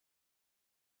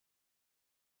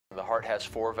The heart has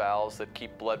 4 valves that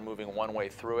keep blood moving one way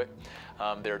through it.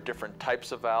 There are different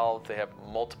types of valves. They have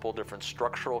multiple different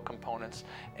structural components,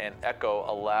 and echo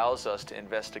allows us to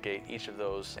investigate each of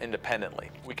those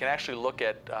independently. We can actually look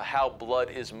at how blood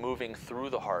is moving through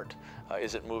the heart.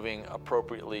 Is it moving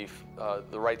appropriately,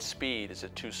 the right speed? Is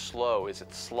it too slow? Is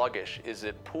it sluggish? Is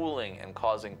it pooling and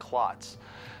causing clots?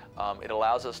 It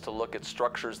allows us to look at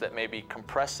structures that may be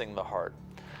compressing the heart.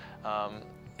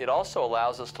 It also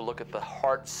allows us to look at the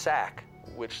heart sac,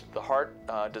 which the heart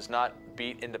does not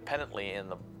beat independently in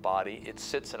the body. It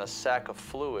sits in a sac of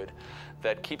fluid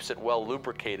that keeps it well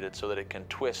lubricated so that it can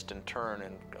twist and turn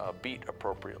and beat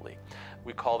appropriately.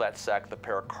 We call that sac the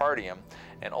pericardium,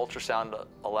 and ultrasound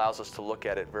allows us to look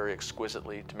at it very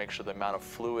exquisitely to make sure the amount of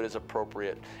fluid is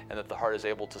appropriate and that the heart is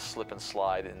able to slip and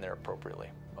slide in there appropriately.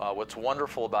 What's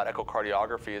wonderful about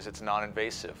echocardiography is it's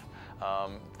non-invasive.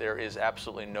 There is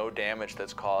absolutely no damage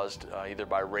that's caused either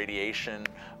by radiation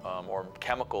or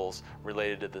chemicals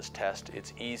related to this test.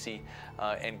 It's easy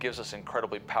and gives us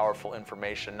incredibly powerful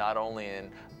information, not only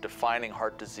in defining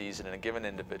heart disease in a given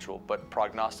individual, but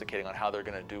prognosticating on how they're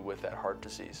going to do with that heart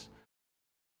disease.